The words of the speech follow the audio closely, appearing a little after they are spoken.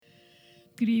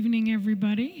Good evening,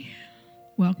 everybody.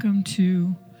 Welcome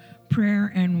to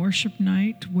prayer and worship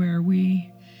night, where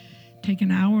we take an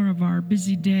hour of our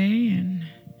busy day and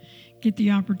get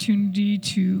the opportunity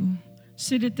to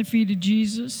sit at the feet of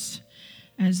Jesus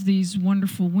as these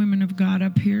wonderful women of God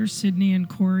up here, Sydney and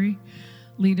Corey,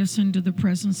 lead us into the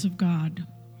presence of God.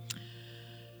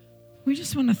 We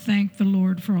just want to thank the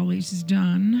Lord for all He's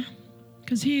done,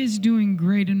 because He is doing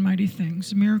great and mighty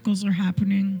things. Miracles are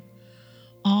happening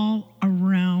all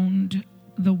around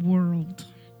the world.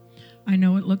 I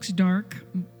know it looks dark,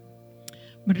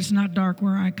 but it's not dark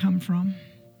where I come from.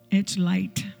 It's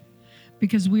light,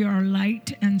 because we are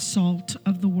light and salt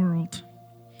of the world.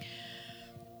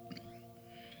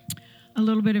 A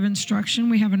little bit of instruction.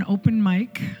 We have an open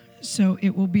mic, so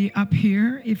it will be up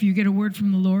here. If you get a word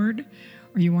from the Lord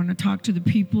or you want to talk to the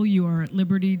people, you are at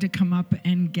liberty to come up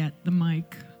and get the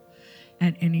mic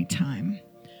at any time.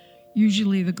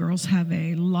 Usually the girls have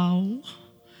a lull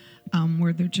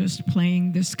where they're just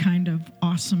playing this kind of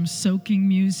awesome soaking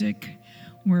music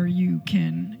where you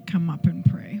can come up and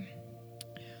pray.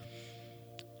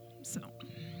 So,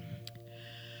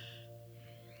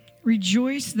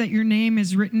 rejoice that your name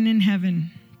is written in heaven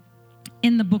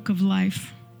in the book of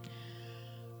life,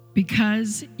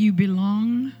 because you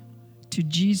belong to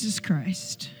Jesus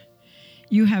Christ.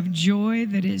 You have joy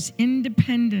that is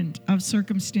independent of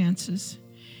circumstances.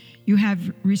 You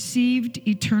have received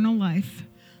eternal life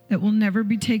that will never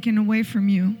be taken away from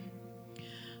you.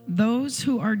 Those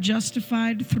who are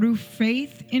justified through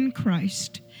faith in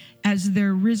Christ as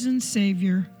their risen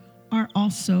Savior are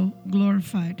also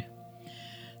glorified.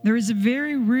 There is a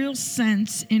very real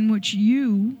sense in which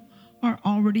you are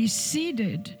already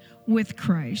seated with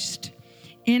Christ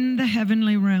in the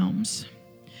heavenly realms.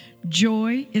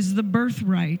 Joy is the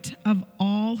birthright of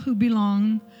all who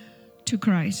belong to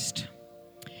Christ.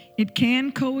 It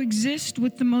can coexist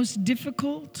with the most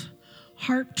difficult,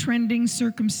 heart-trending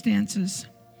circumstances.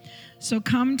 So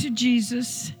come to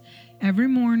Jesus every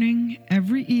morning,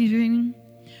 every evening,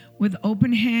 with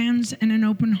open hands and an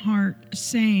open heart,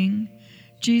 saying,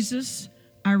 Jesus,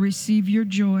 I receive your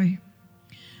joy.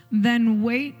 Then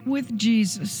wait with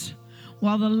Jesus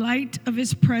while the light of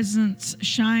his presence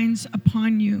shines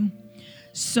upon you,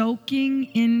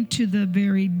 soaking into the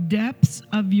very depths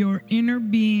of your inner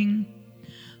being.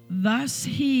 Thus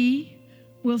he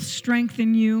will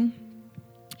strengthen you.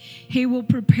 He will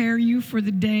prepare you for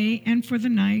the day and for the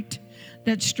night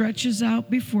that stretches out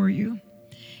before you.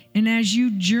 And as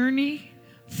you journey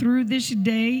through this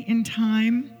day in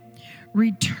time,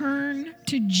 return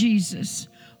to Jesus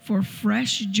for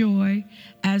fresh joy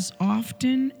as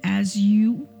often as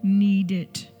you need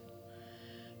it.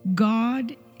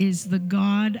 God is the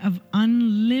God of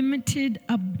unlimited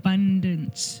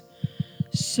abundance.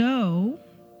 So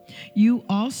you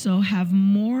also have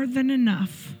more than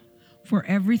enough for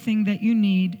everything that you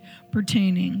need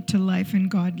pertaining to life and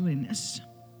godliness.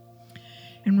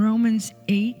 And Romans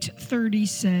 8:30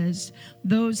 says,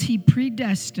 those he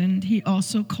predestined, he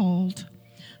also called.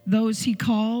 Those he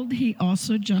called, he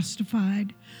also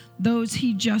justified. Those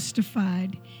he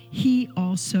justified, he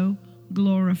also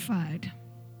glorified.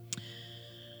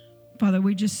 Father,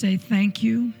 we just say thank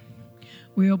you.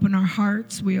 We open our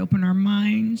hearts, we open our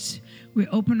minds, we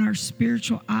open our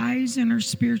spiritual eyes and our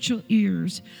spiritual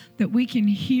ears, that we can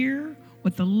hear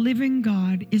what the living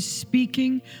God is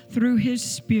speaking through his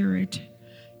Spirit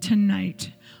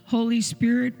tonight. Holy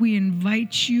Spirit, we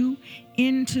invite you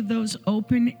into those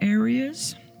open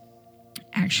areas.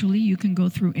 Actually, you can go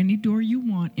through any door you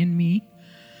want in me,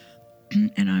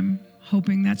 and I'm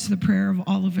hoping that's the prayer of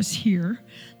all of us here,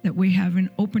 that we have an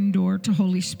open door to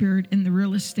Holy Spirit in the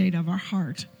real estate of our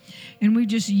heart. And we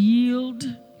just yield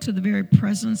to the very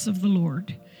presence of the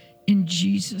Lord in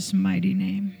Jesus' mighty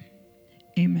name.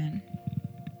 Amen.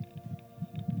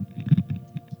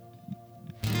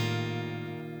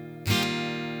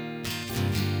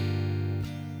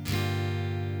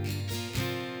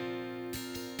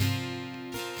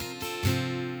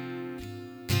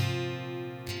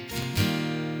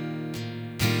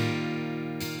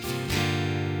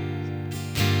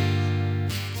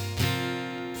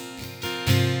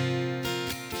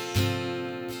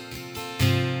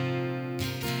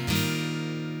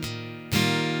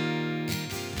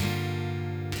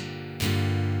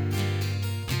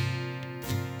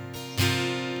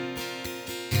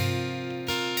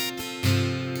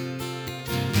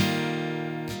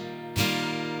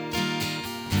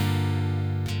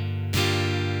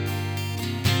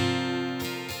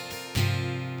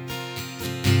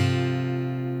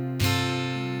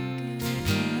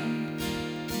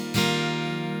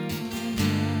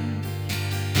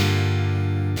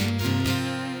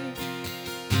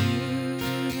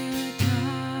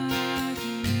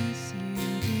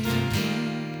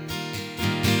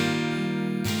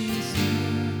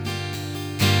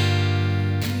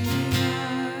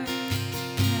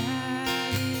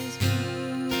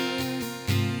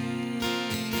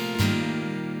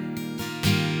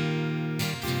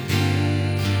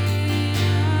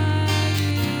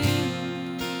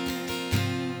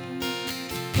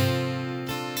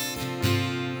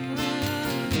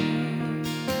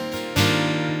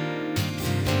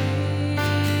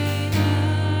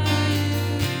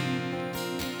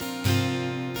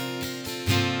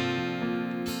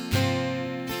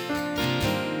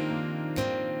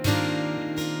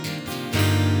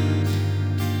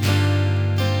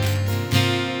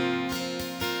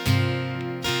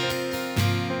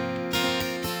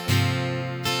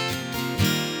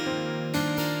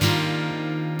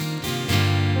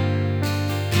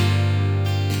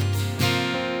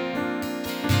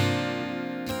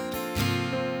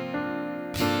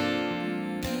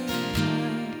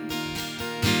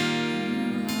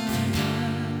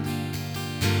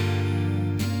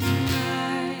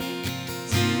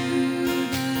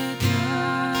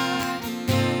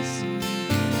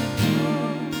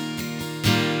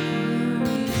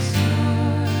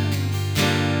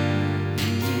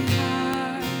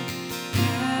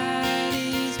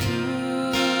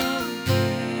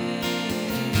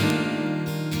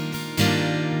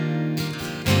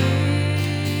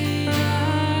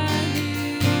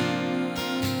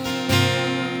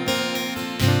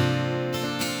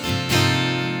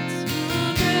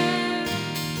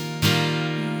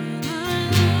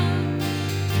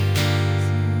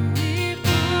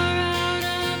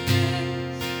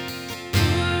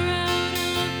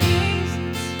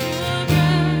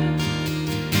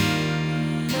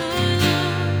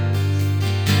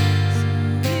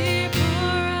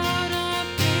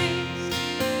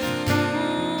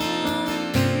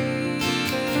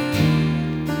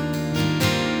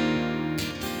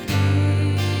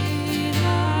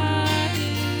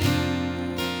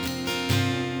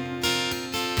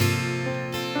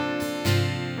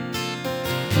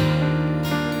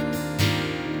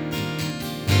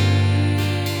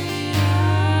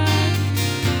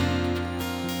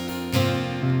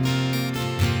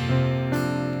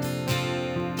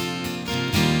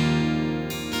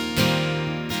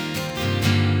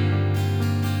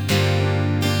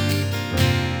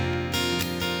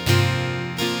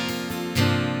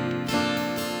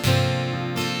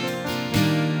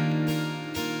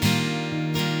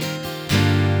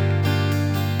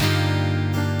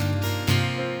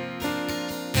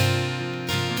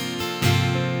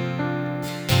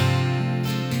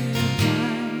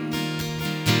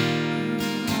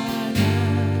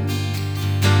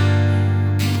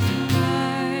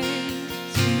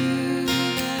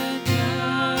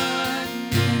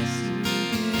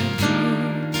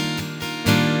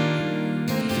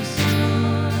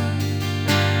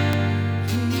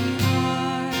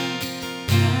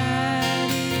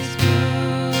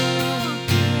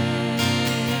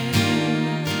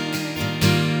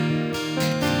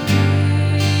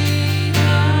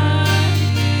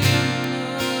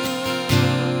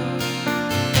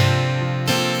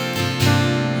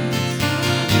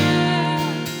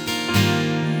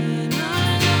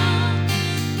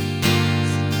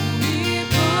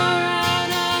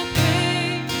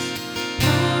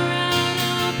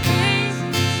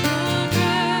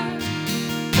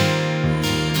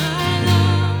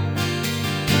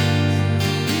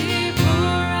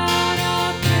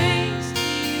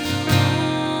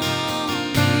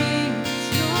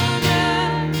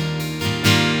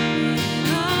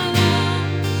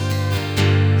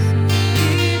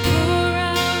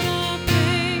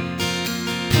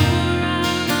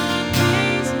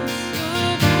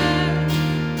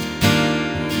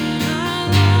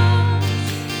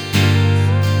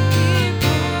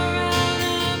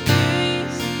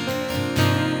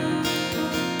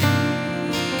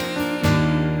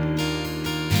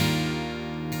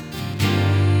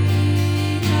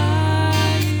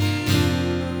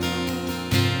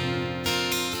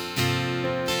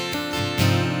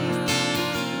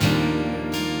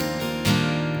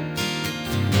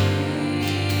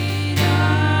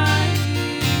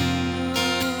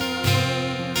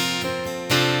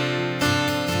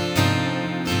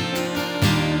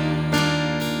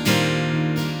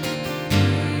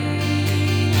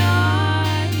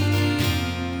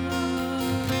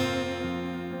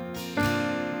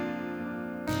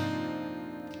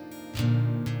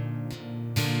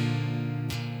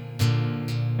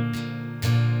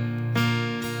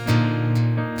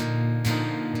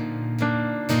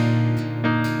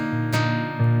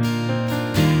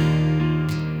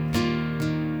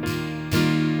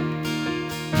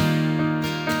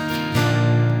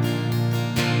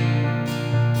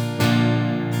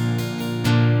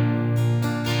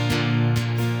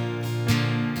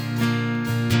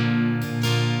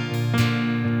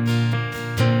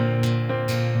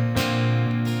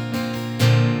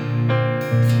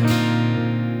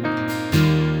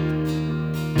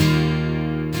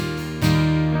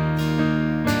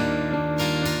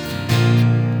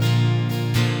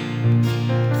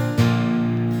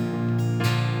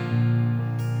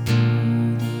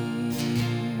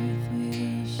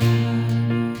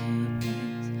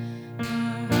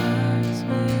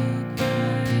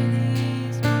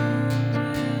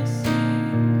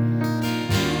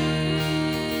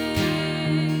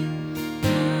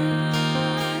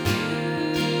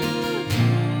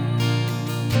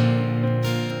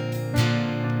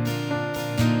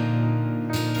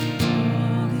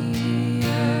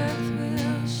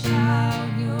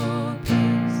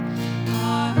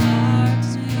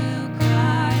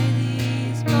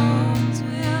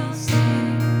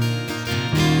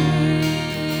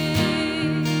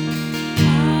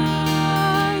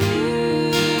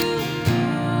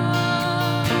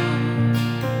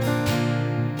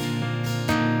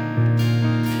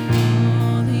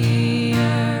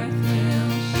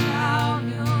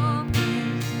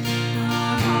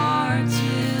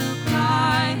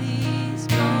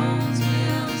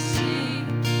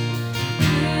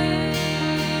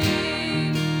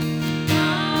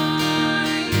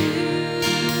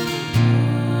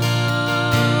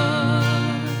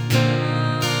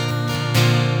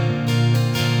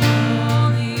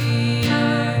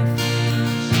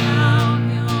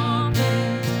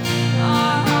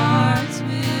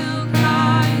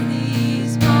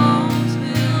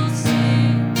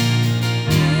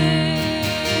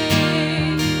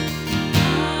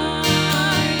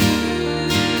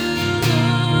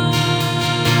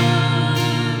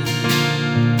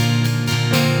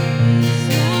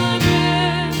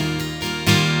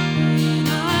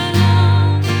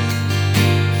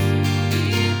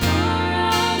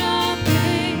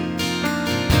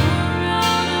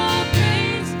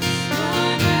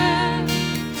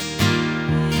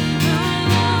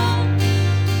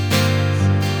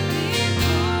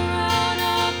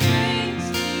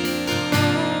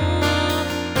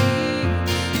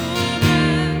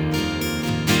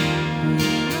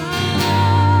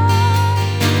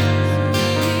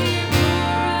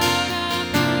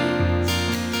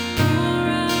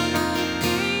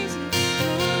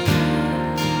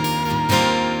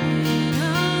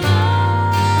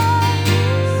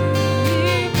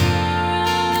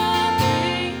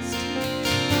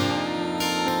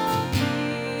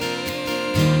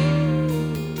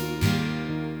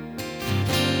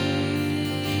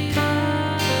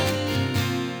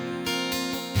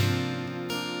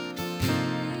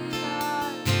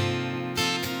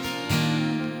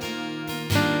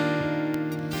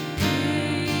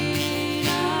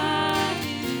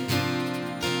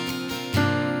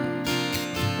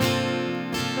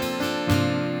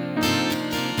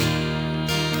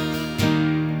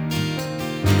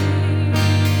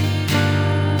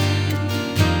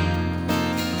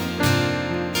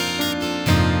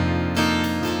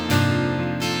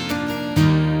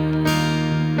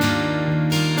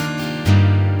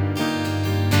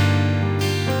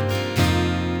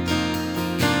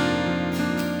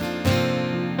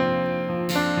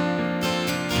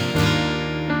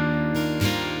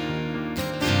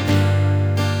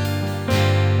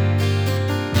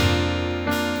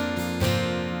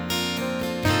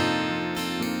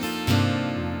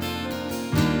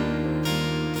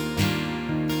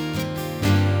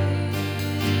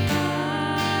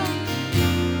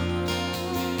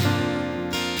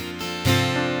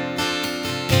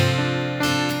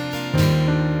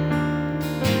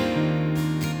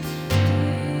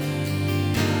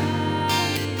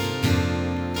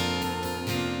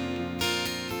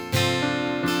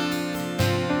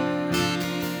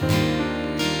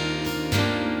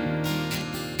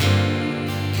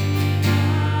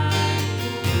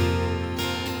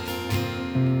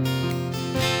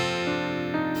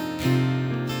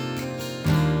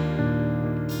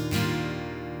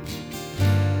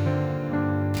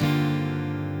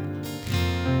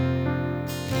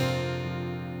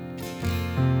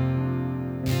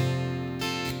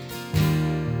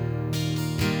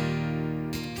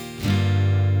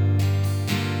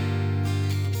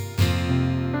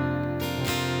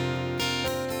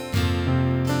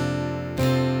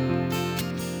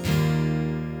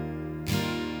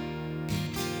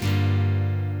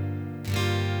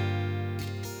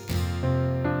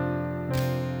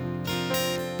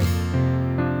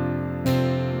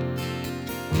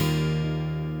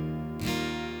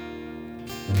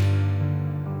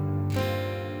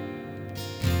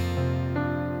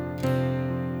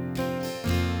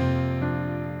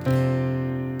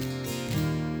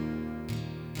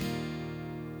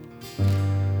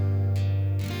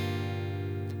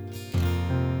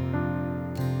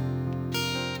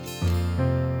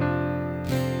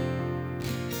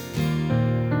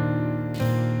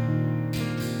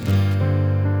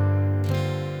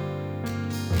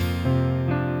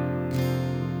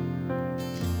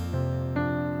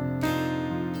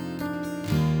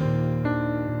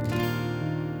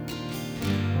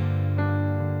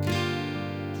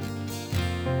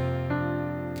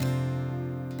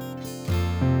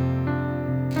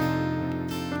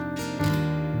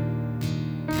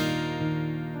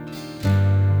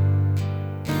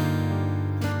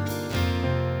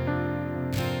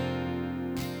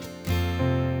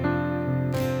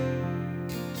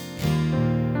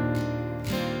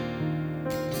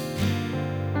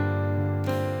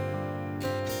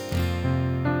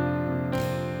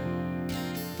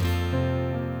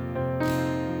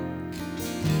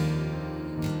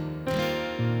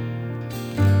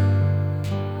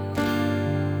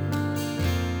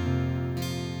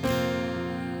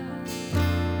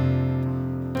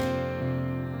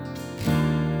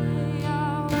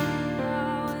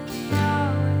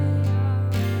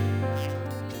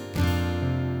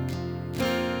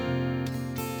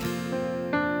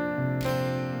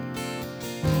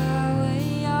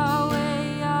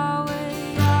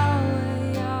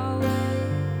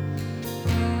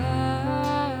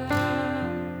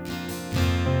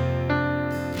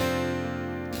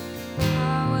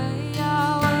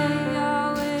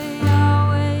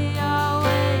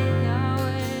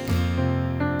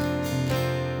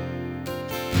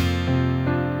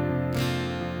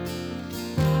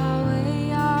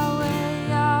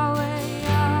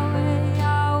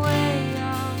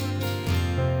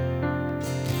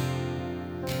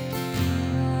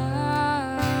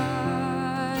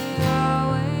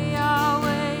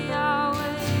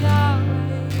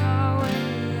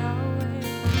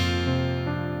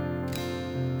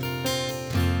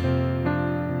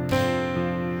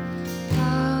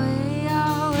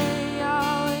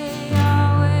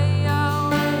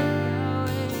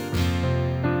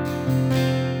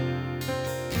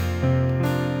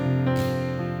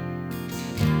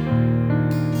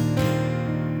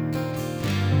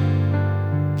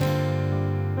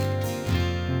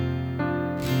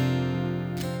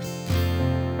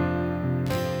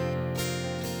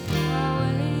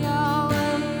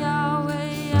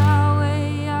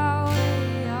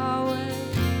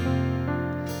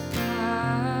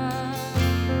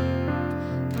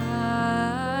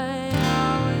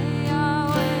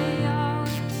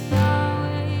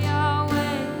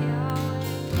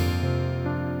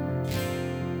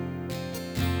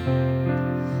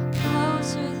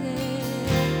 closer than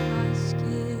my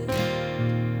skin,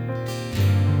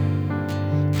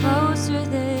 closer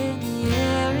than the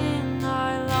air in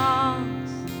my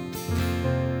lungs,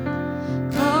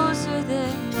 closer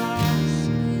than my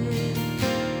skin,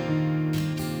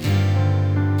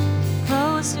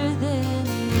 closer than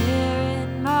the air in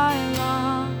my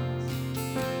lungs,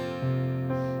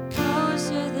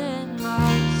 closer than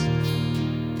my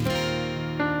skin,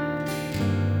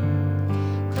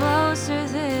 closer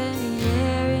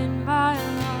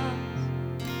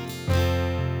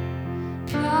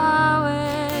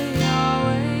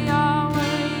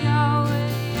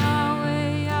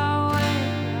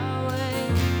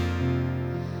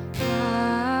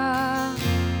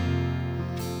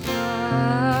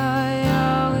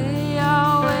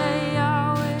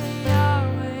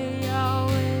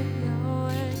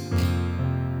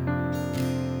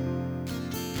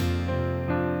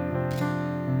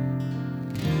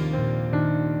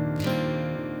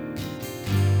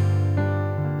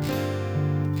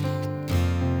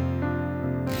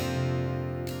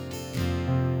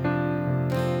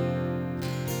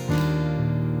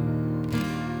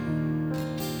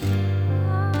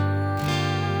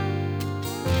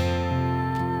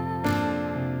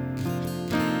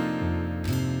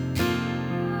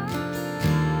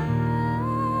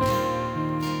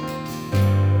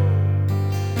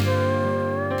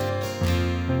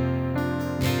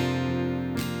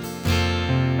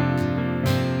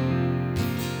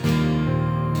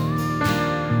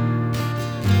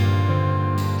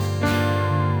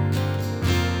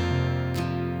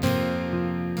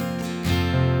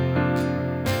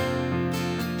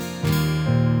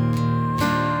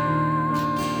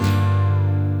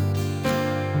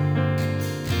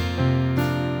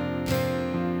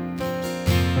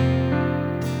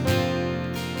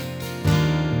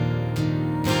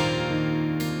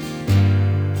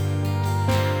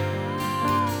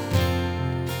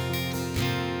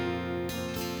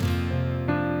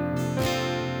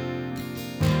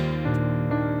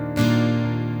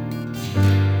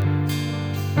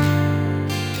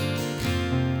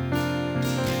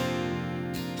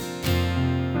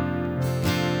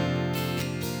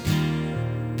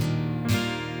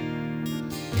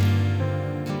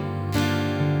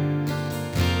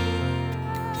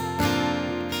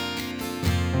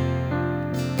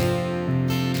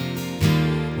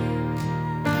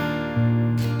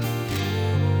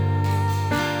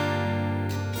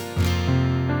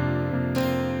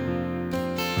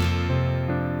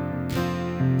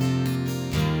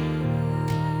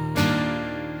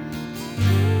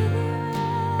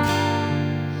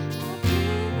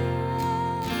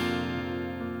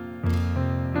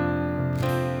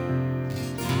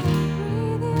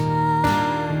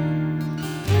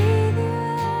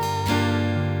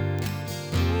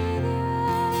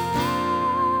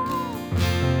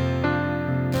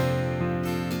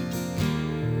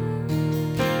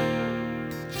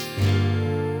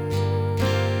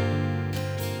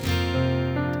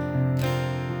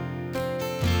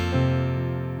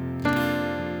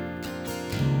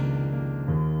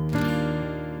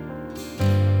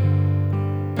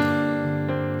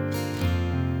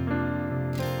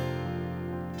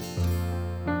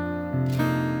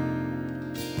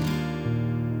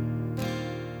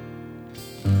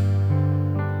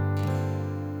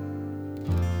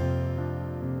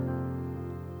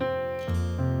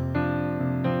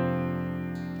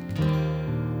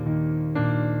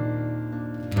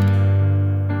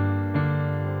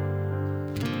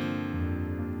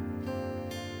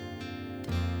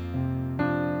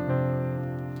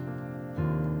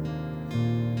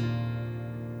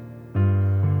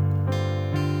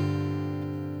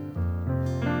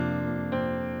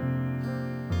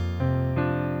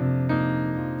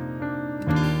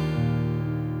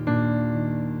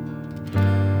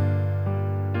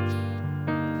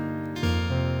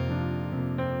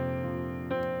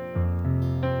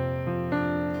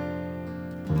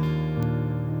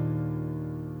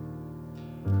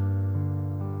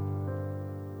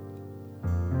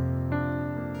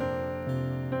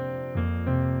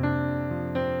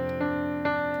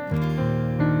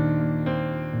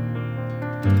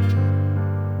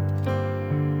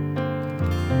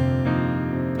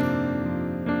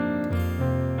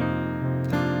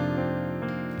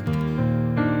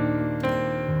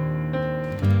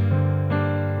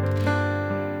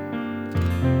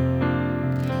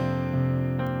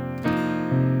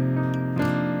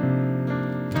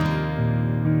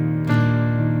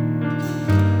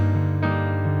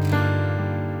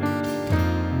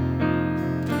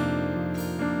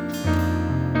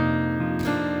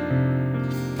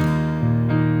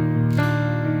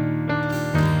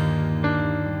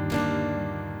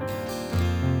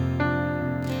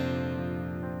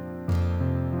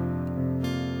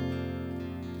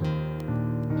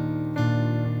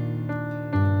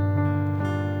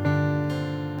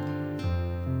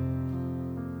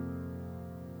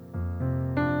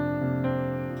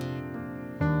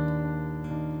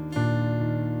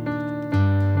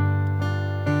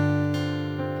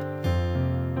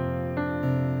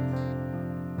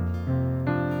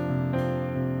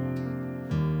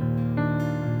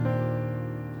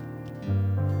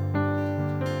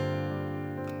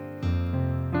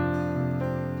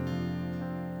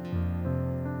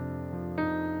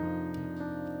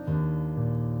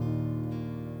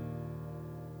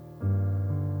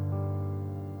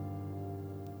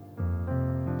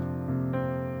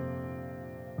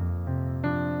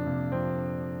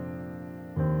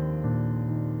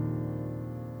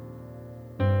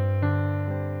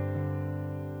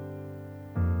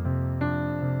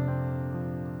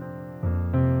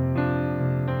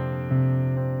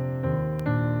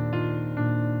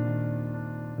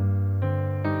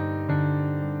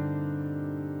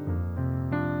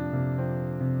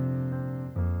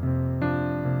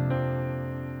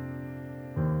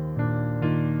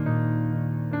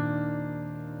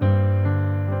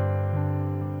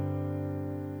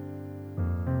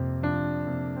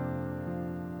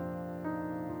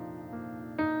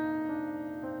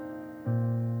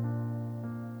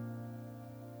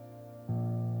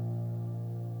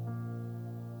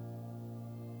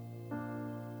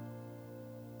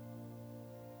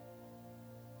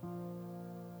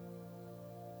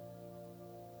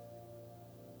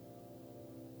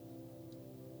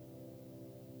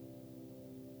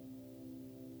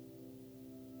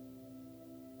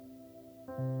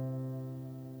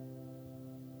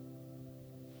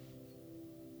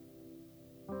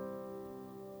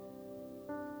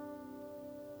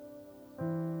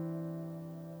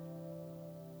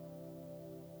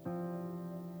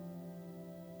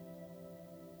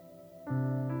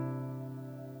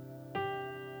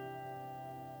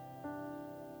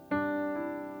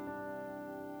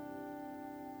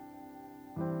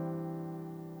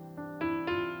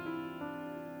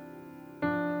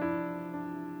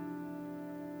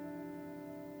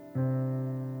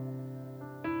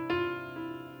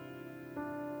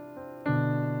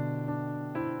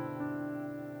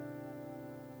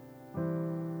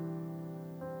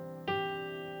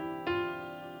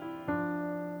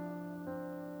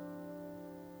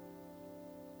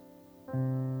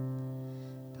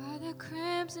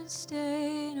crimson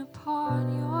stain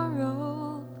upon your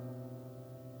robe.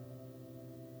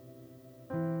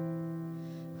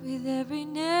 With every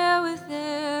nail, with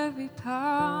every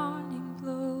pounding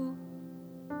blow,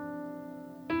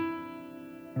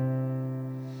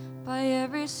 by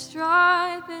every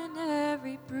stripe and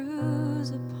every bruise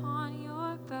upon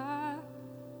your back,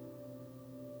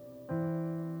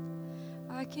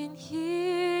 I can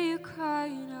hear you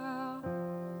crying out.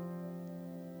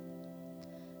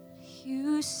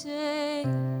 You say,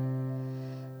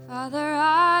 Father,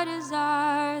 I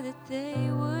desire that they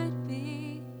would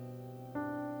be,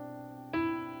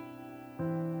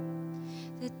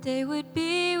 that they would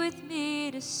be with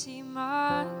me to see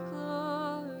my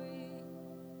glory.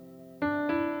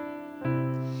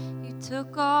 You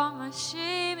took all my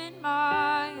shame and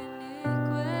my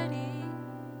iniquity.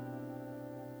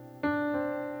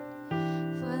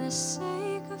 For the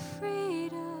sake of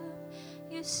freedom,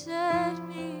 you set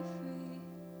me free.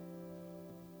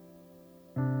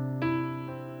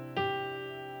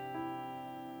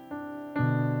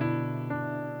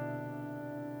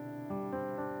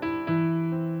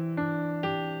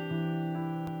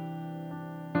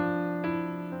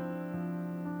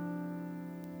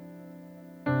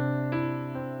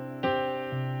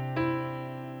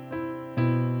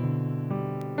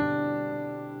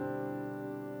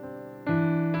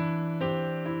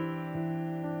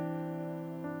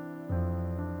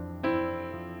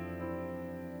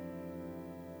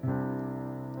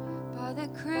 By the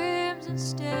crimson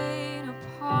stain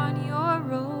upon your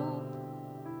robe,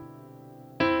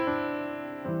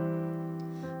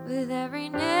 with every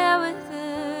nail, with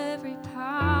every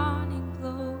pounding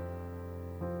blow,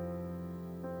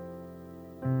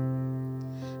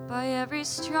 by every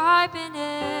stripe and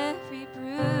every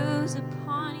bruise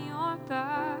upon your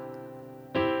back,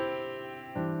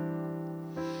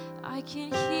 I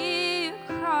can hear you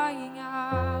crying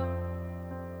out.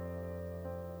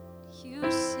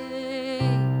 You say,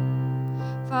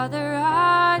 Father,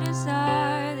 I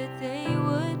desire that they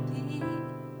would be,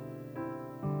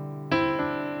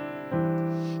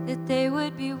 that they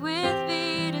would be with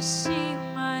me to see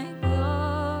my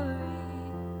glory.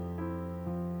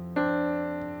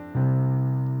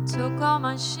 Took all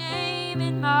my shame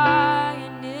and my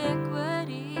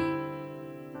iniquity.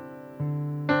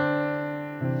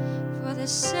 For the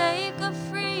sake of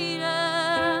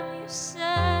freedom, you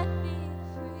set me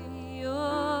free.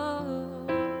 Oh,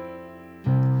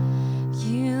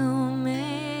 you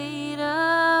made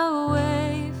a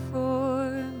way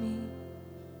for me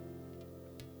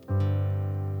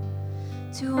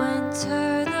to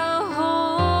enter the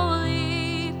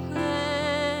holy place.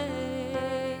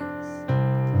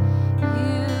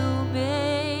 You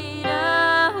made a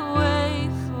way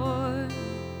for me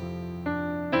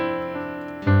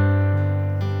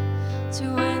to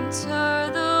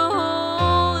enter the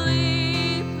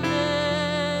holy place.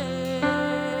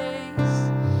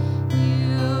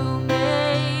 You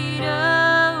made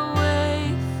a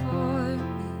way for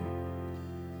me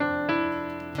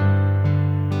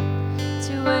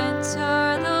to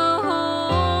enter the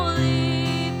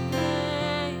holy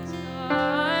place.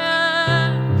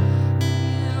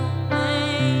 You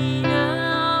made a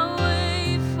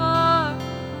way for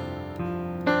me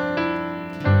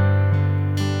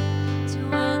to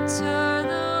enter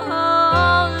the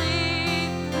holy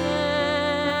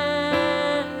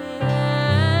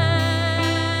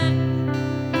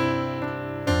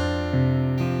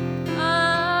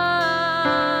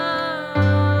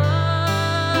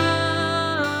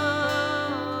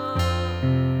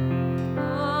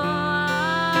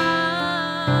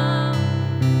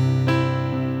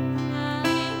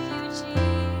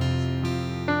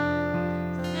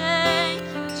Thank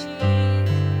you,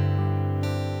 Jesus.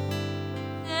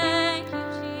 Thank you,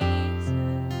 Jesus.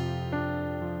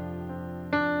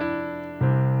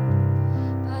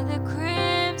 By the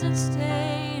crimson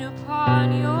stain upon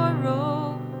your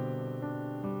robe,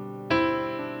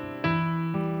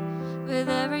 with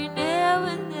every nail,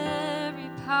 with every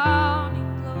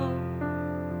pounding blow,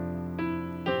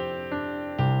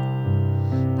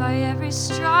 by every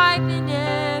stripe and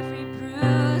every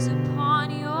bruise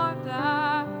upon your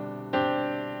back,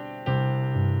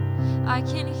 I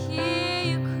can hear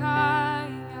you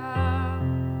crying out.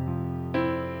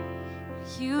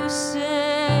 You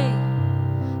say,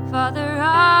 Father,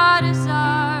 I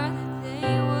desire that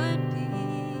they would be,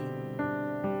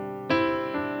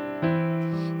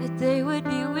 that they would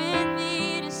be with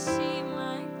me to see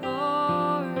my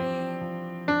glory.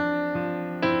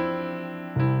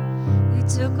 You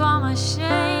took all my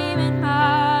shame and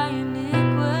my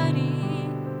iniquity.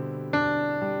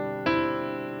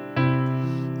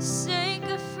 For the sake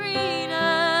of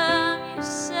freedom, you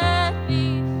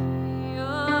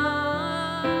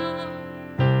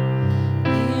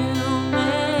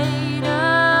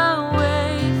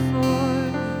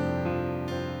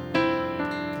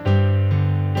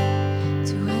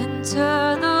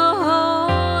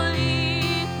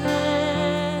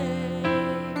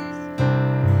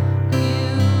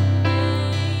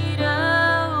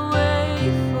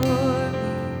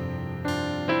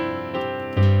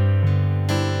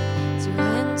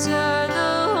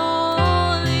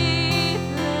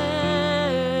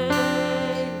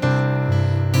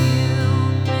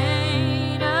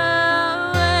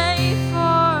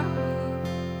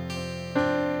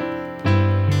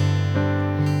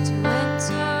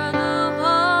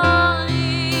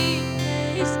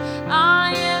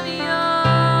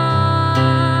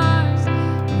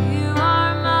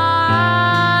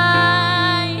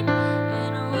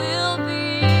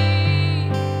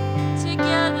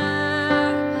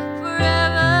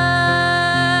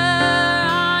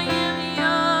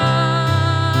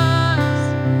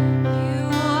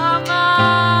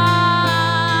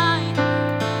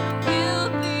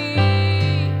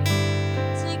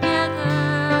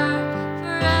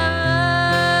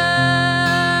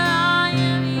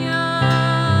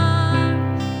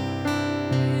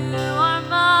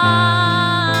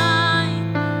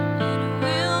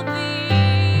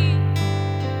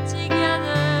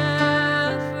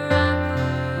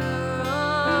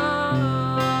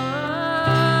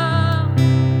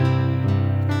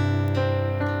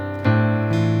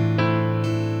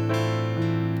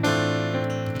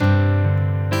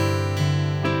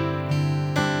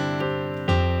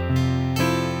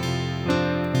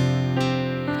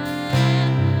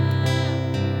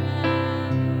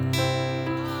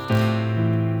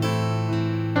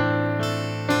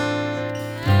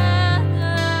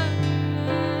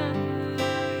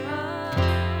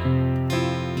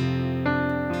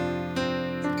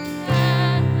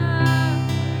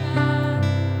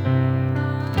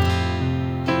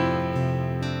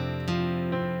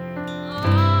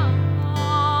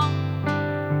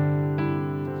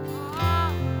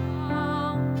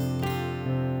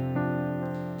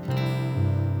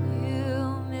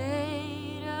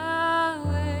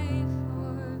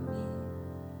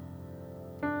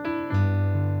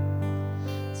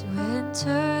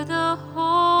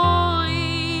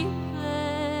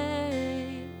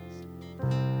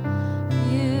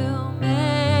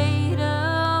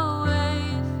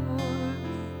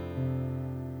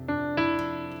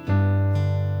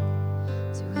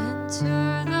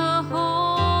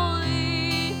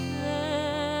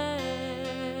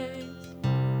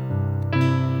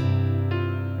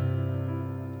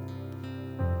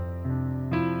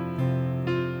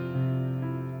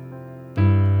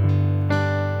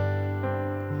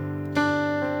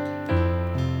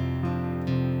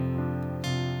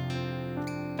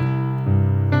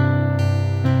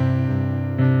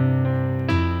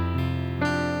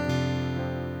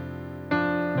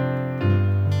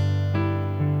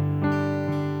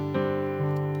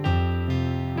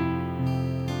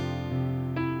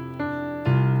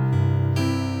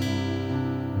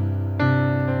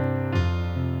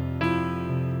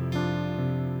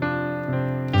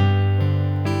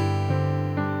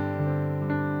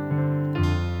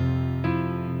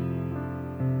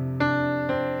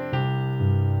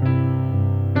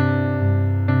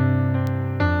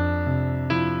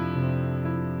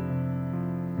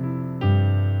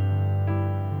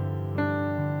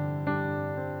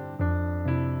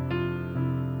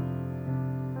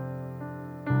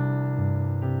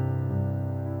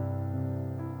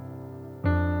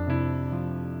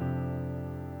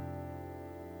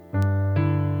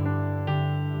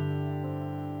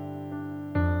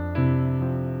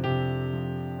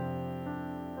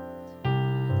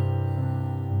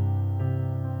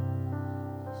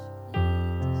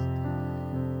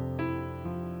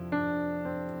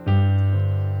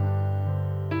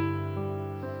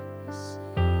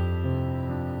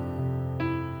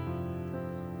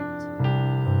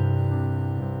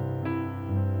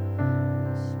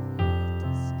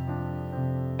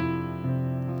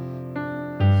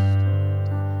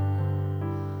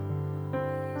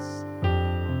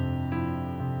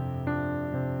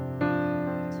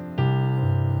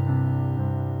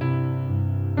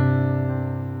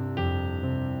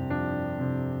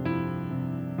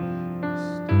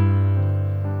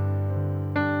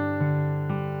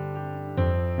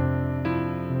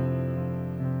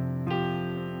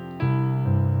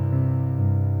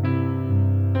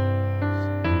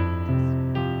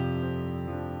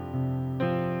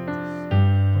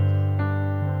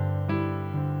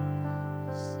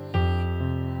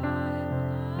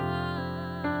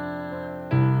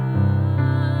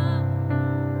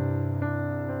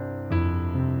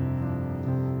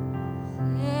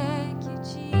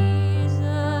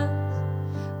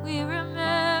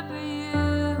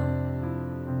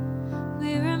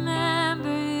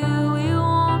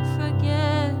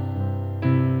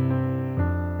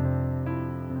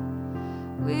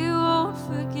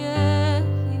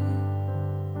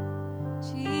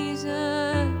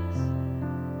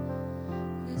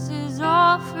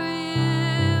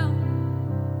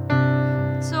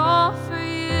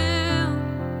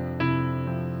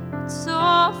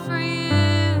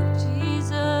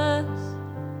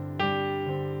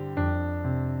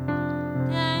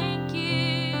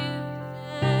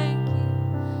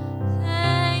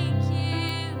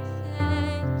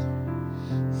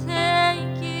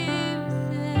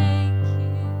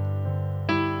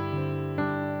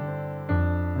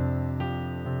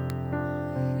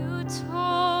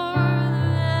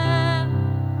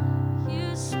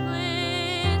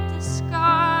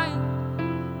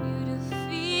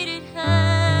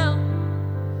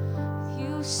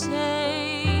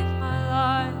saved my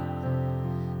life.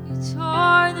 You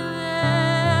tore the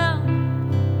veil.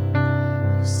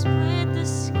 You split the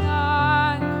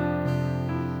sky,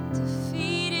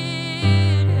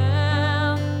 defeated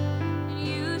hell, and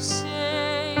you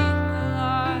saved my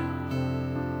life.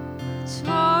 You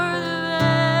tore the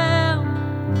veil.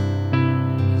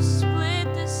 You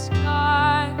split the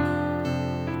sky.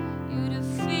 You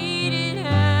defeated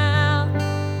hell,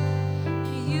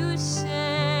 and you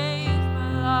saved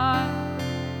my life.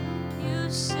 You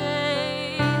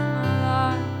saved my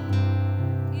life.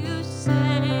 You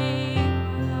saved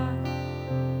my life.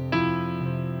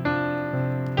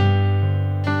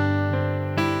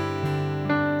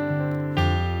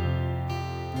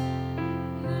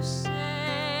 You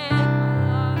saved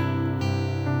my life.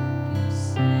 You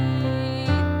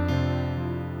saved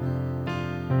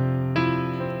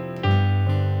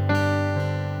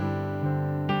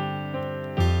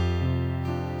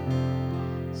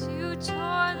So you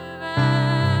tore the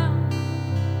veil.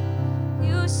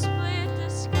 You split the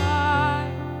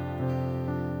sky.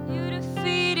 You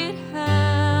defeated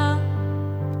hell.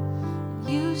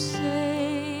 You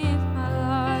saved my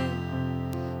life.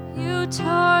 You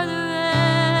tore the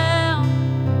veil.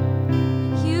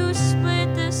 You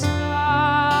split the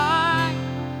sky.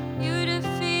 You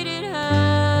defeated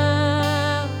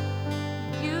hell.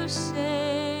 You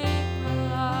saved my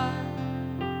life.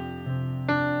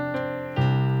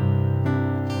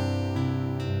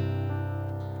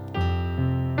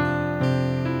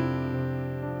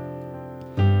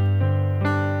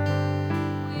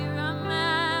 We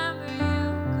remember you,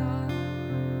 God.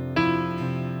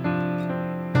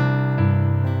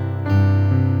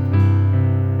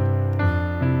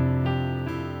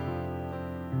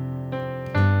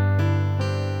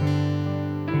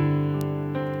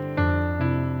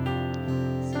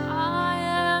 So I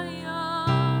am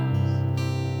yours.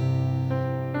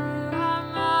 You are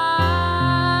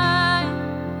mine,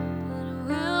 and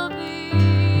we'll be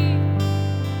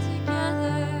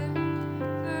together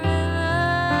forever.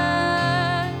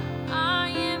 I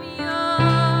am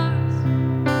yours.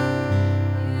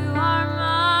 You are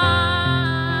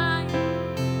mine.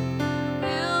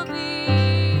 We'll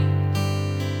be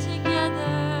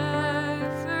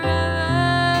together forever.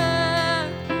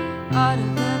 Out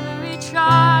of every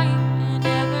tribe and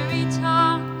every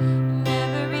tongue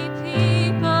and every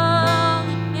people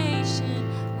and nation,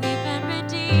 we've been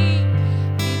redeemed.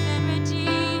 We've been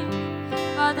redeemed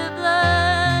by the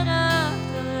blood of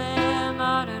the Lamb.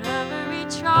 Out of every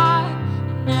tribe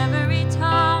and every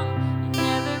tongue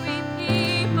and every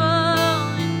people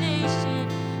and nation,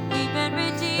 we've been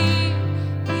redeemed.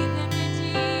 We've been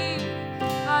redeemed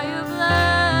by your blood.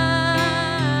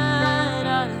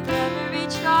 Out of every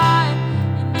tribe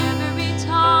and every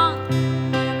tongue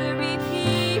and every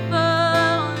people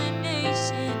and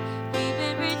nation, we've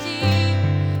been redeemed.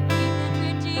 We've been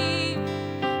redeemed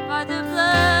by the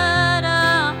blood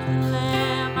of the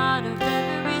Lamb. Out of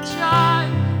every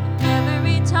tribe and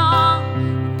every tongue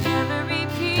and every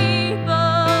people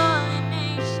and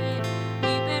nation,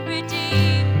 we've been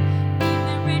redeemed. We've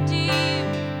been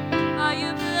redeemed by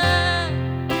your blood.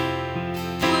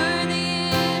 Worthy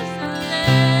is the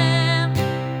Lamb.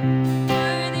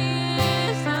 Worthy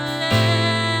is the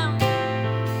Lamb.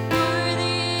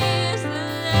 Worthy is the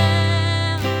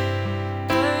Lamb.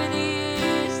 Worthy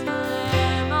is the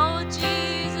Lamb. Oh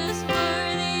Jesus,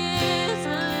 worthy is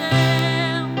the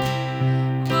Lamb.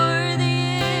 Worthy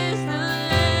is the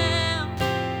Lamb.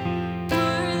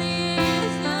 Worthy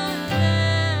is the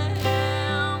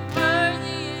Lamb.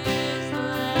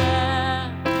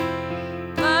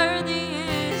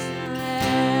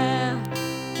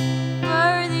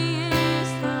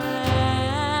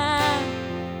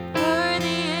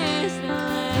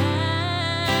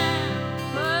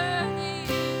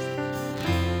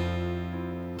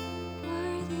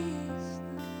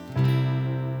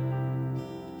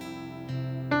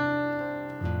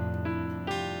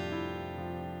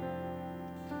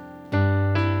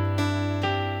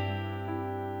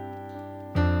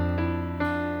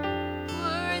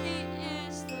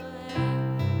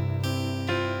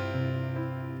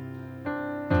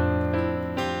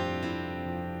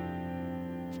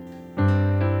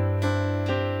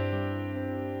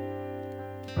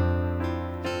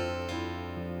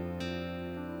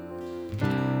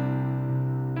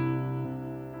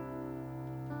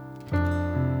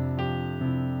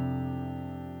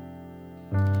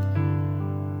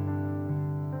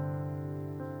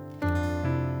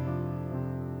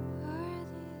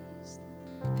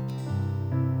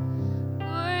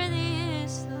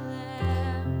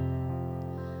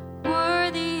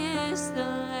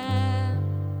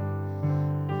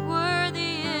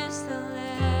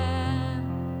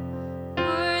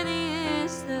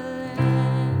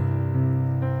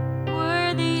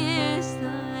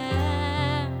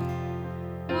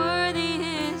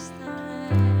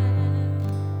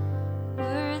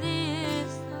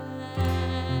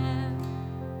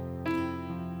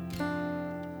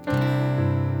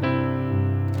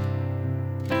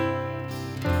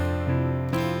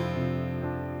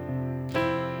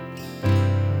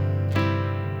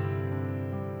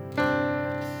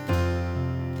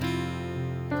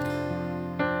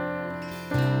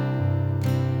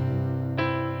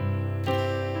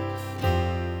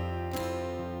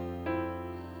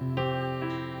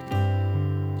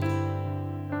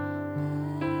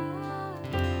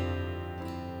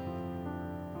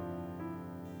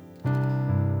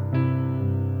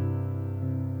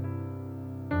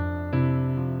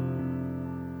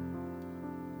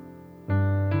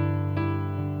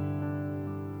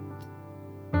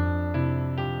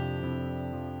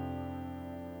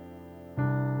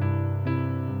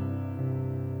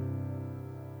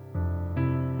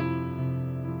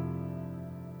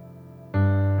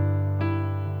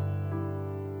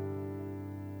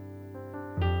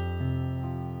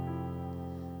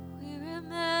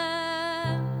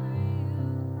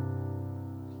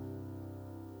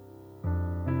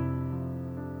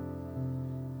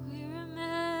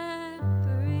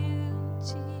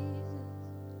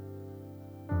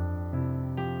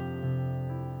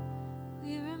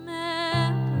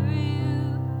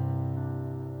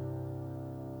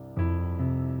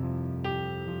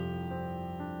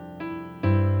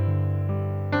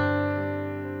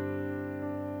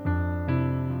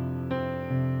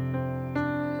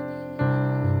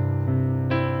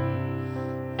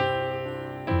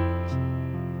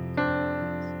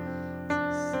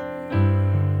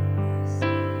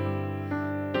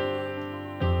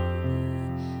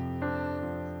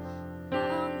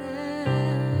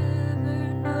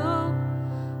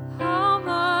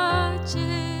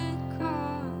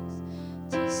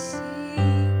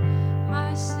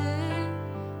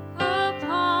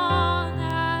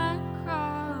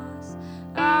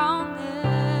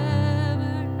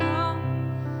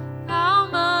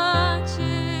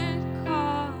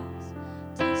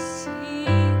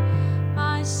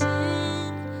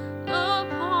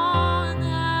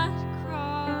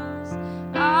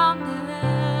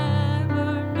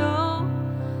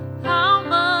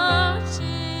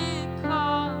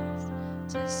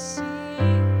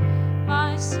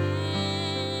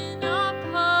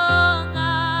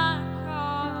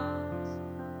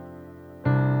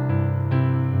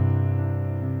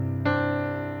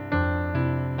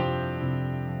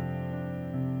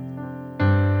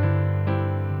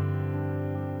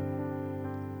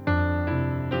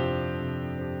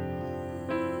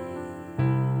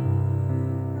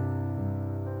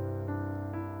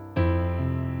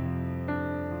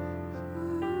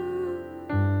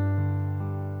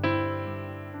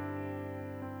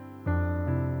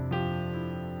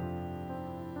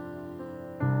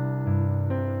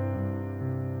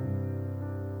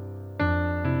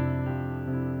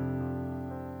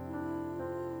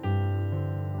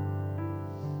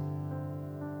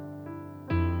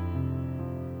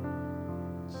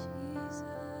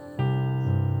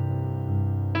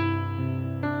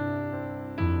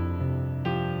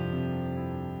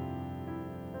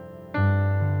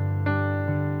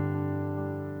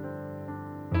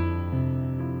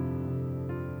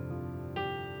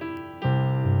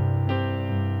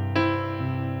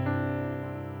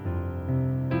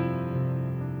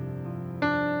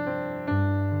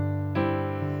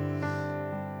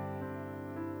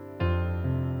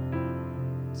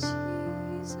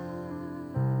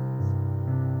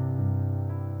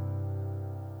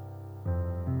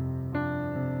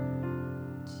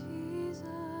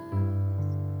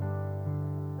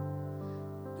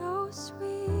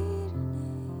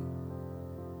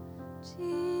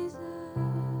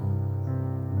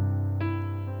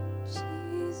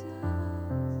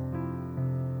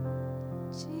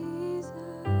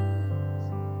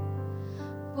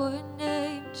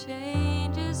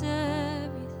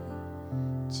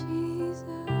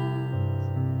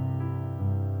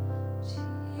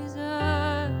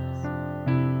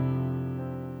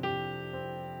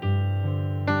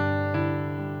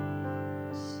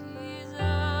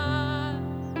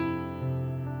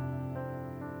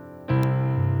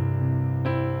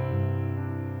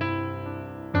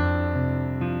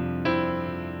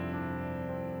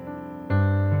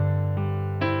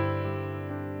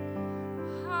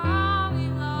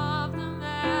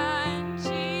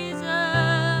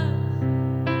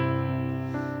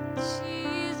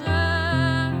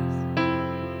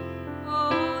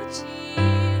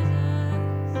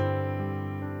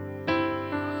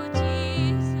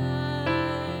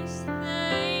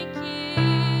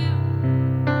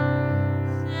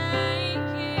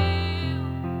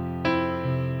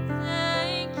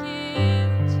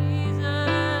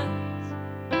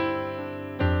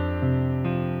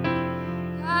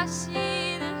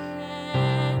 see the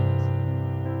hands.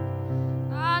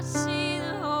 I see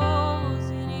the holes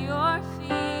in your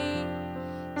feet.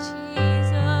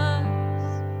 Jesus,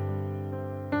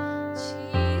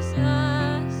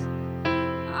 Jesus.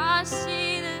 I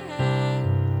see the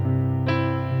hands.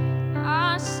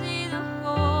 I see the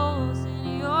holes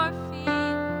in your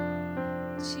feet.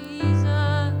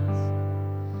 Jesus,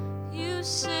 you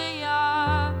say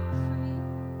I'm free.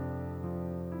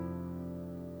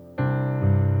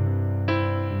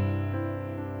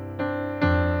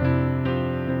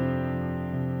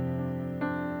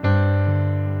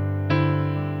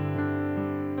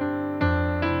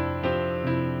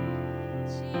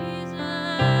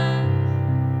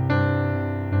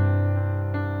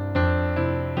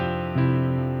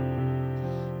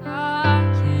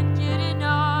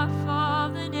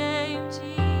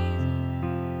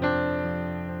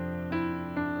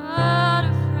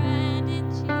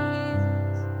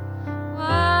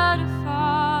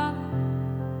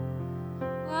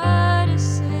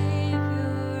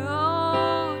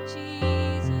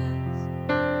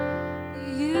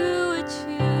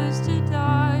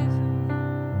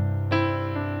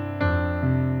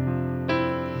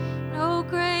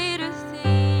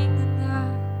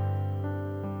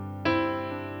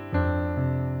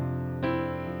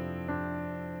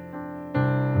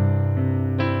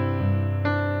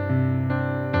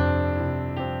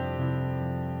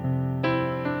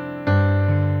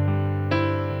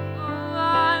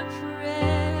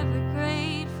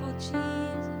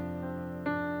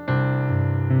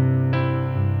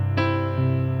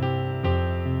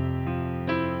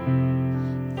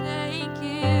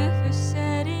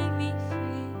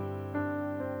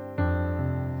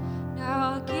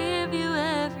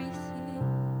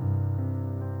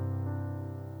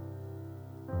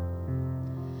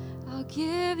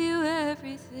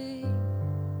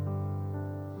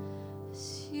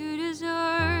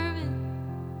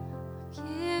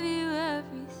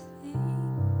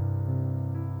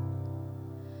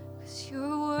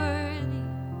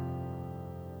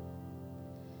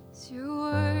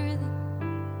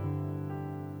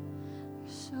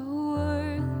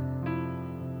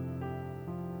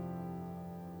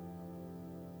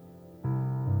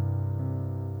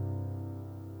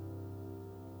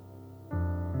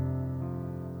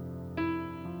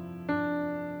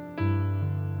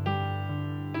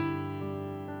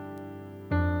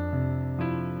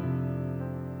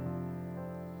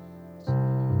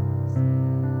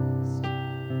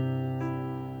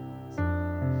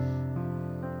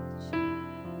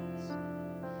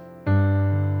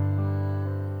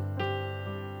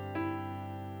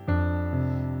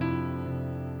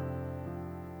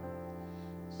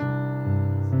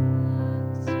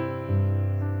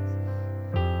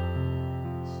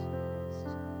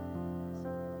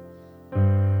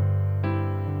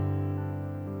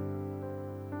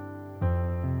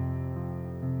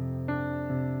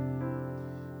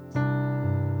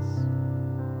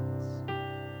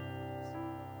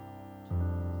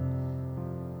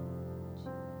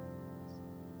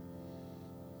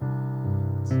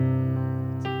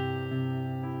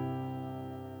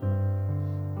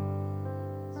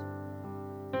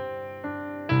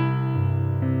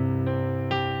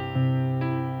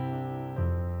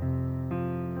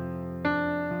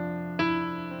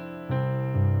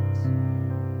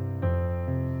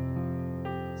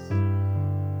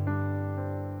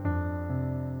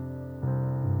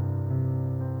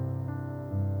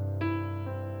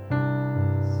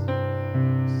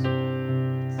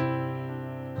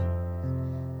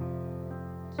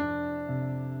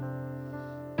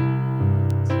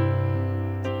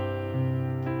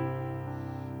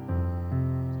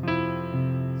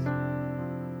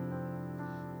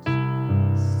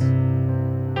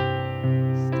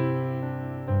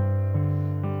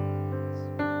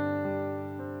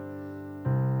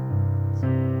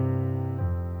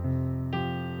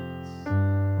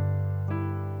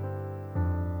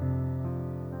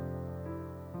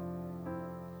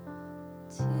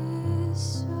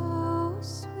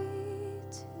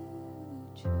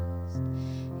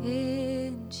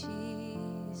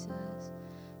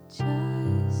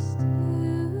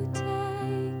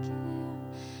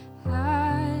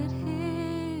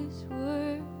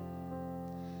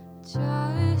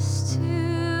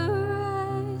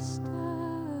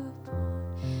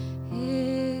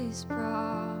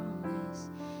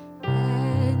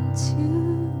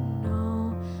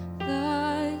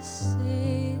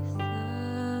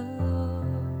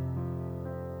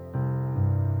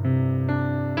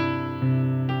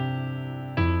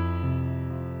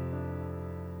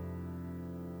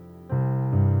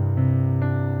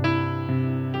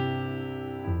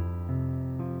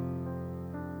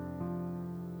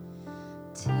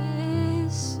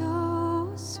 'Tis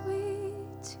so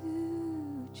sweet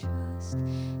to trust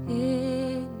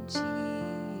in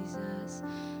Jesus,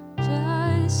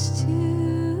 just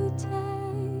to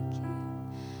take Him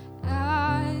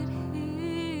at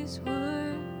His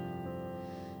word,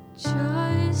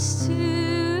 just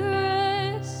to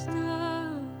rest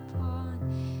upon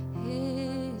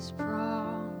His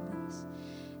promise,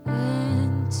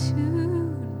 and to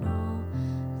know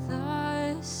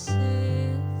thus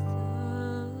saith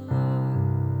the Lord.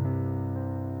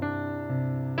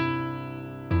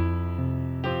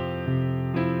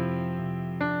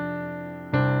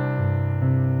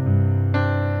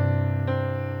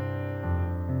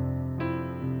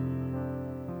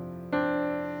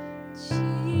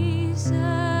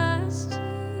 Jesus,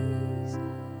 Jesus,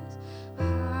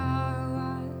 how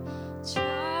I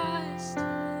trust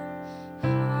Him,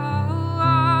 how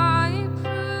I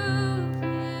prove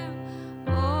Him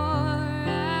o'er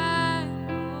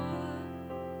and o'er.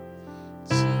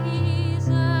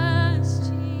 Jesus,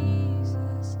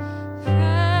 Jesus,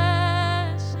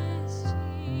 precious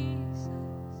Jesus,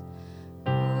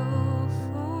 oh,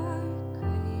 for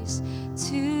grace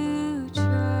to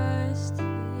trust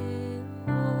Him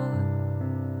more.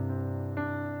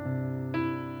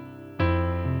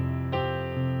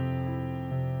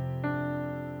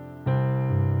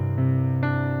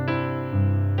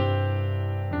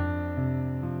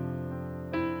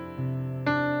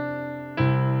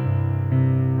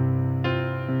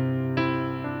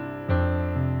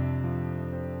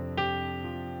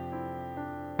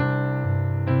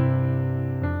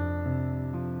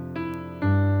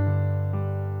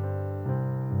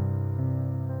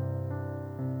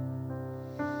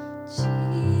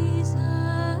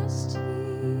 Jesus,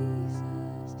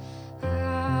 Jesus,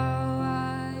 how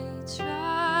I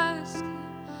trust Him,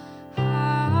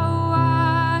 how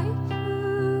I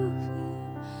prove Him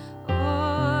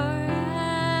o'er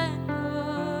and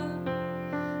o'er.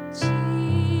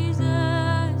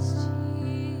 Jesus,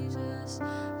 Jesus,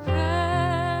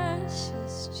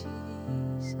 precious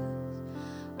Jesus,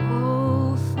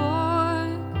 oh, for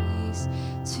grace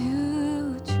to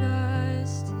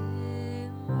trust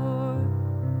Him more.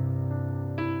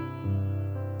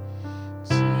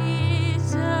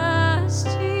 Jesus,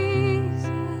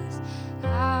 Jesus,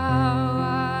 how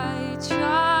I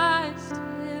trust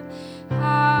Him,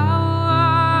 how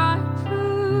I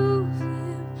prove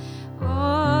Him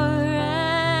o'er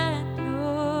and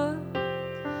o'er.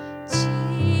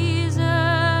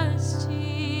 Jesus,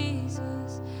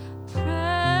 Jesus,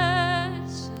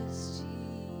 precious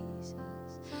Jesus,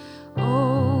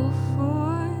 oh,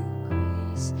 for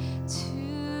grace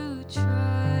to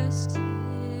trust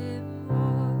Him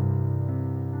more.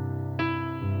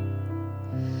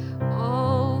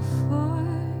 Oh, for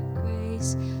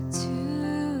grace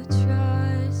to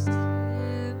trust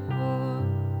Him more.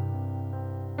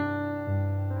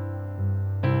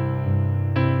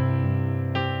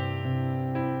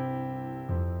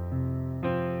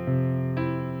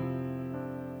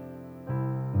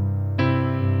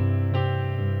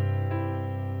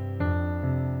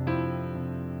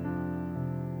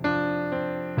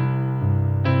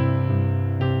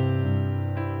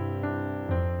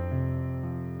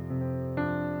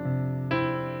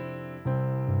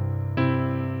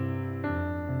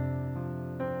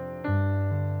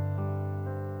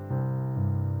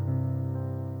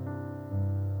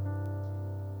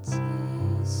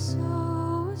 Tis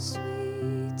so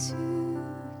sweet to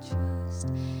trust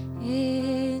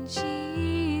in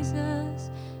Jesus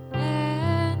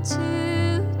and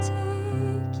to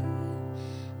take Him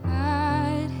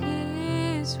at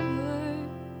His word,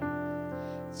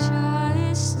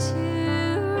 just to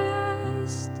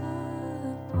rest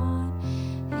upon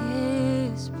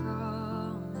His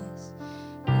promise,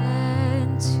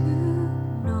 and to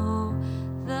know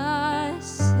thus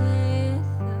saith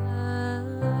the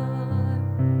Lord.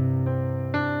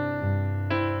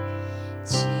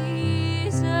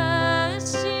 Jesus,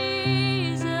 Jesus,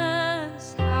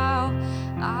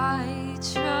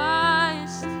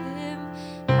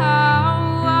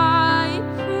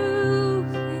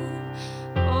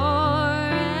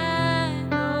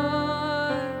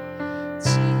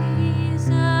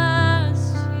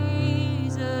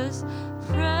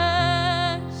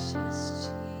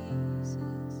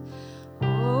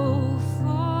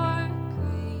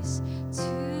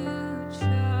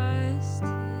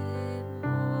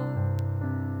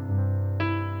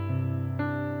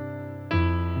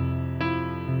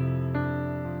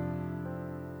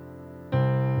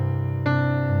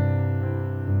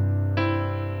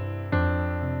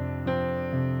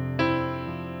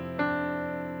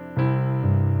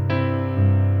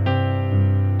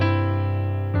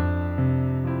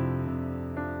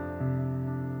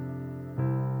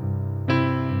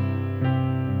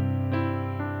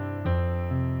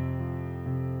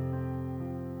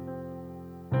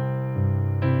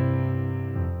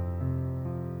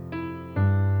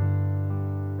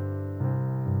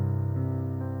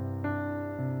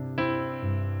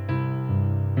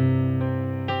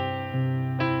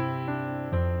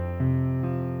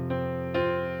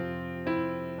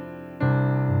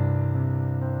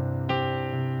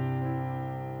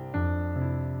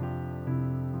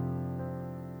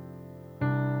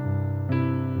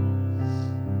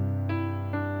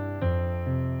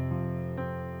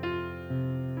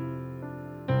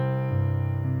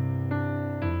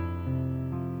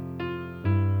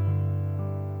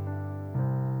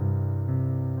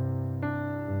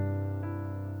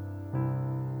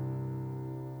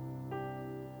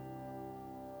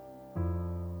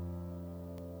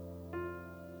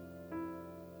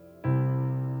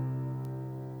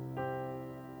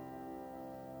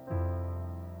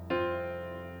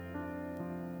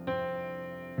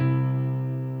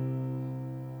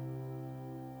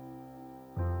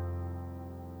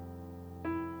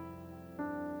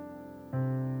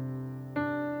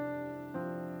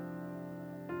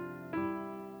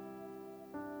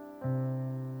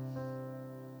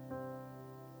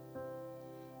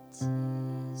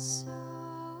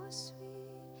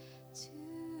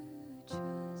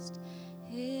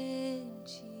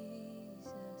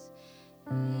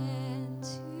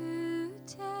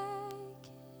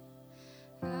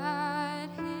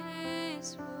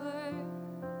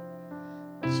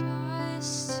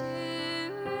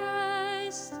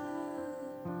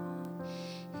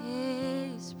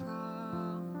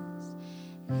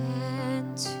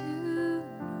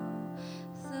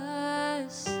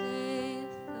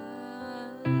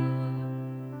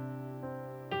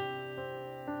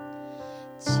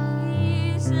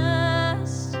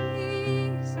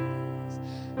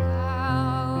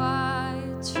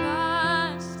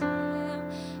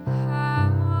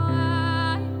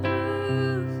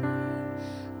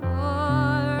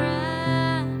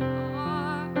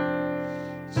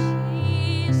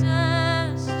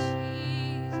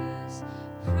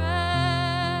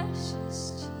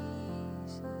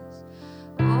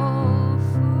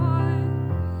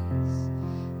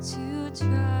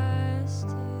 trust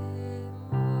Him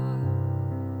more.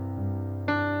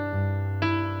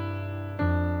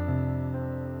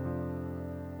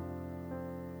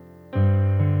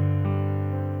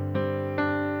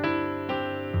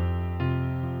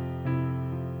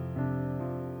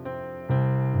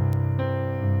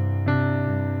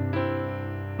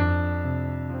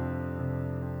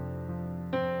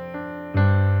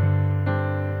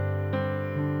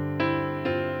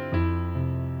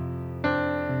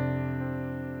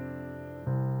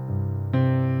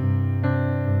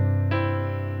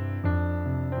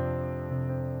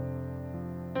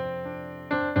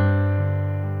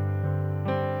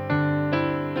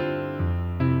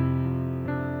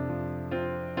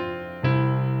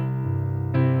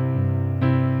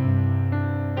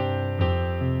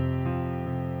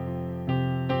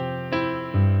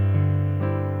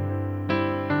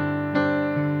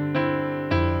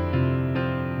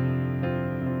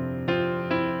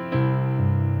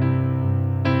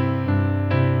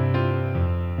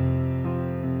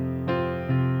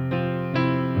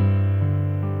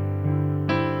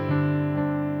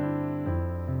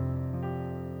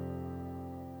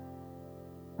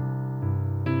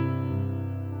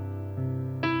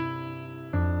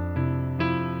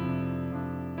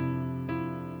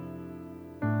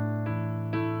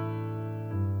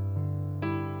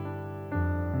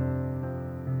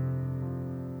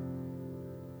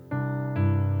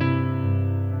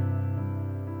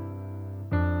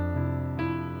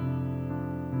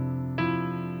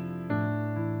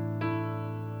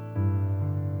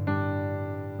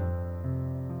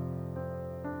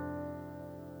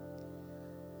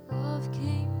 Love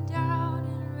came down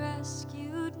and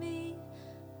rescued me.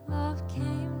 Love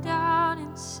came down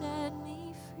and set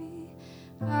me free.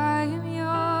 I am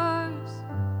yours.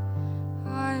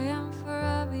 I am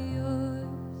forever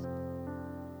yours.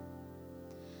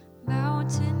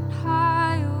 Mountain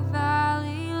high or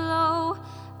valley low,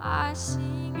 I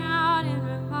sing out and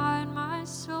remind my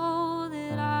soul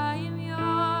that I am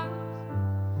yours.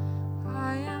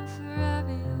 I am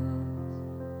forever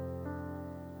yours.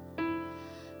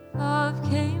 Love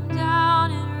came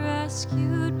down and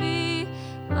rescued me.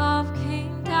 Love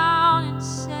came down and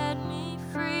set me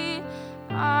free.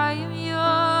 I am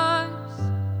yours.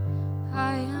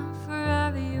 I am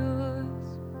forever yours.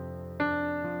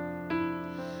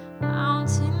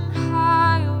 Mountain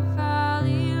high or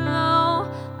valley low,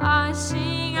 I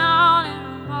sing out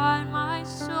and remind my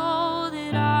soul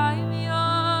that I am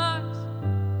yours.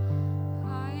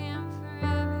 I am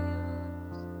forever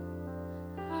yours.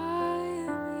 I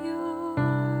am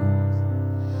yours.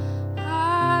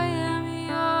 I am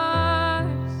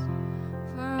yours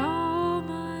for all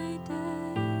my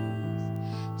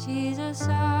days. Jesus,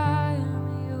 I am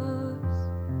yours.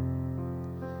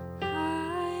 I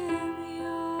am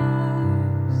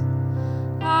yours.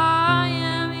 I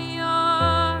am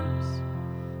yours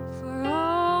for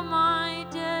all my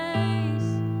days.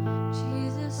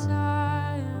 Jesus,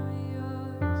 I am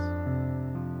yours.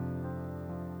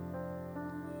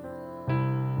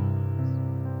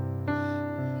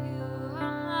 You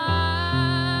are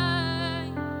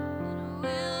mine and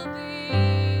will be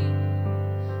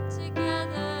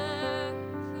together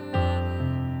forever.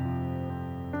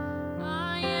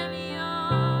 I am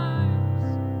yours.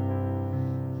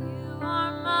 You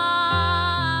are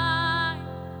mine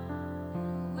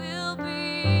and will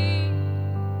be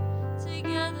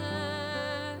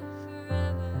together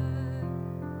forever.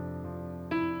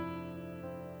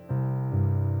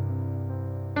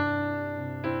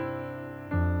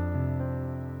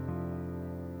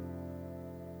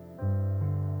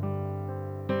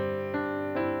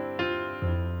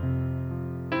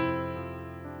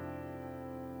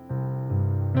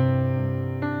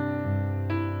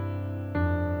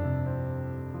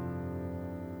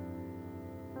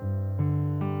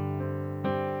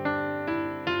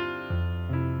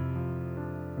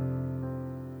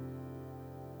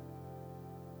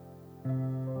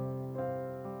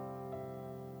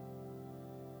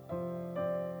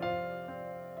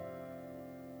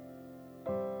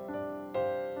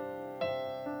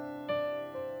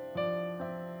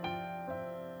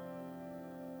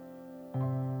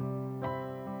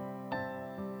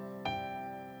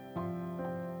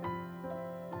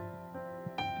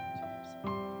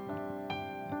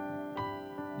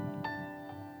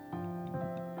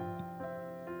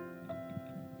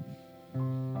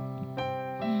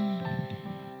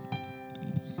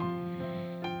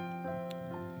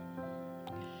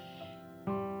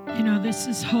 You know, this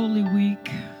is Holy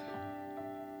Week.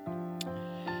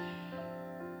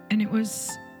 And it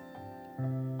was,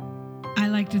 I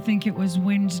like to think it was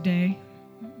Wednesday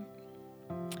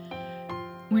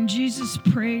when when Jesus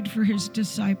prayed for his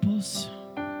disciples,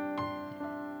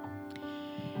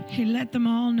 he let them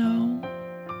all know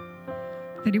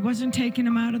that he wasn't taking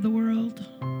them out of the world,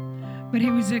 but he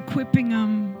was equipping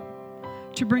them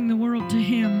to bring the world to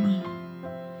him.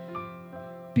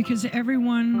 Because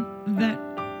everyone that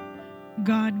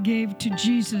God gave to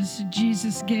Jesus,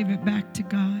 Jesus gave it back to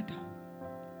God.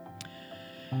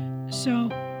 So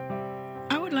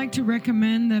I would like to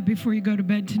recommend that before you go to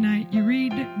bed tonight, you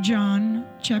read John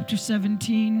chapter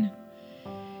 17.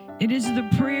 It is the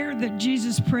prayer that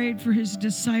Jesus prayed for his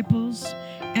disciples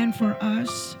and for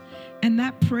us, and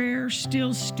that prayer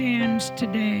still stands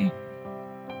today.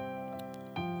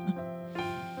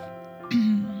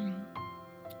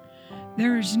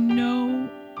 There is no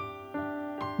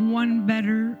one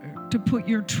better to put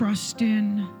your trust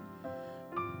in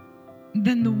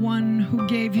than the one who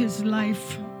gave his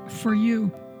life for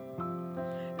you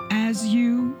as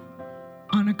you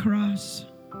on a cross.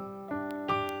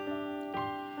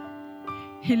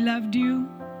 He loved you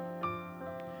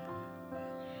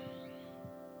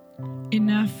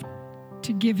enough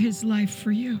to give his life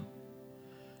for you,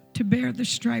 to bear the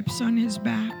stripes on his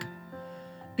back,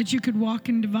 that you could walk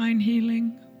in divine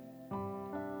healing.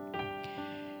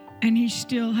 And he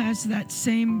still has that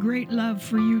same great love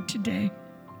for you today.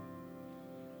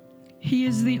 He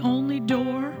is the only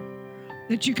door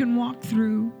that you can walk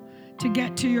through to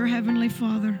get to your Heavenly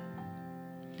Father.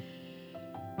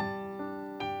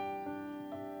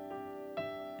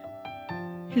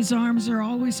 His arms are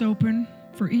always open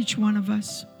for each one of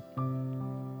us.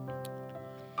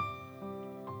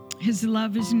 His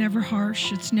love is never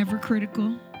harsh, it's never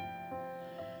critical.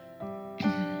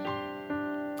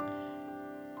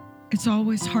 It's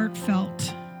always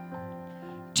heartfelt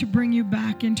to bring you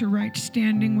back into right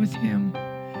standing with him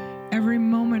every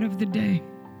moment of the day.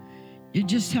 You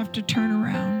just have to turn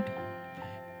around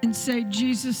and say,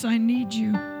 Jesus, I need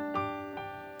you.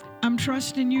 I'm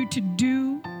trusting you to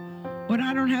do what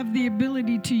I don't have the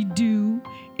ability to do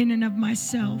in and of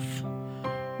myself.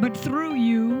 But through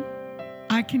you,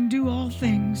 I can do all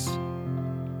things.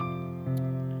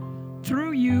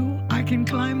 Through you, I can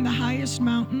climb the highest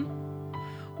mountain.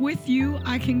 With you,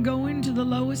 I can go into the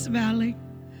lowest valley,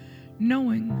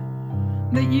 knowing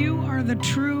that you are the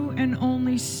true and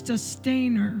only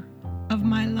sustainer of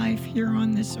my life here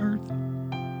on this earth.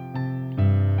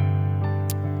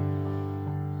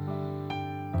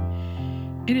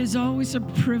 It is always a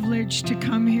privilege to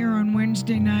come here on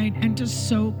Wednesday night and to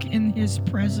soak in his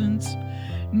presence,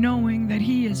 knowing that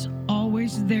he is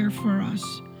always there for us.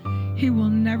 He will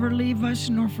never leave us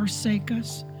nor forsake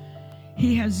us.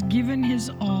 He has given his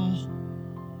all.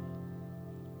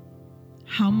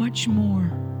 How much more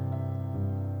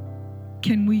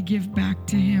can we give back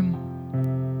to him?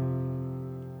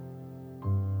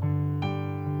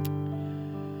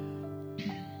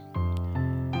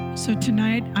 So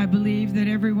tonight, I believe that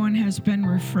everyone has been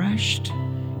refreshed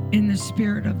in the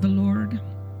Spirit of the Lord,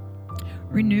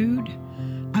 renewed.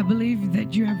 I believe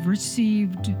that you have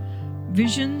received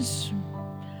visions.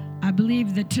 I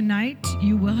believe that tonight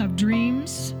you will have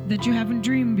dreams that you haven't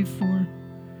dreamed before,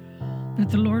 that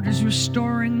the Lord is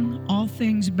restoring all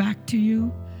things back to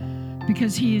you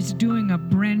because he is doing a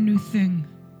brand new thing.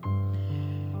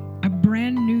 A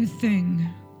brand new thing.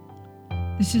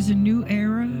 This is a new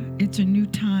era. It's a new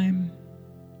time.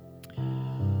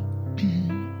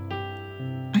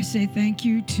 I say thank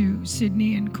you to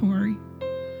Sydney and Corey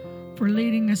for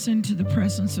leading us into the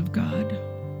presence of God.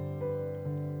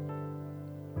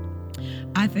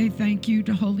 I say thank you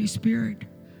to Holy Spirit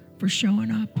for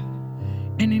showing up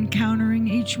and encountering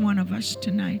each one of us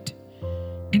tonight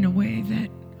in a way that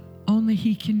only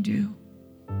he can do.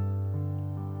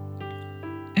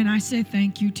 And I say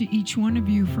thank you to each one of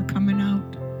you for coming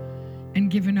out and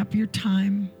giving up your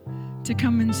time to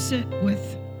come and sit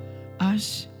with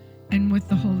us and with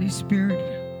the Holy Spirit,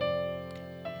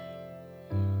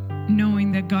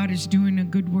 knowing that God is doing a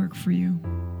good work for you.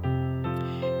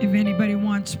 If anybody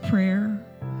wants prayer,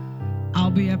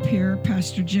 I'll be up here.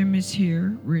 Pastor Jim is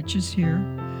here. Rich is here.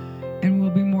 And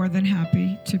we'll be more than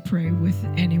happy to pray with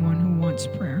anyone who wants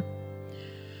prayer.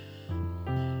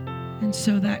 And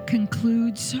so that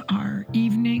concludes our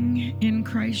evening in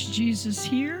Christ Jesus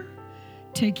here.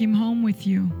 Take him home with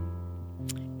you.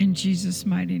 In Jesus'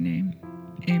 mighty name,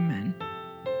 amen.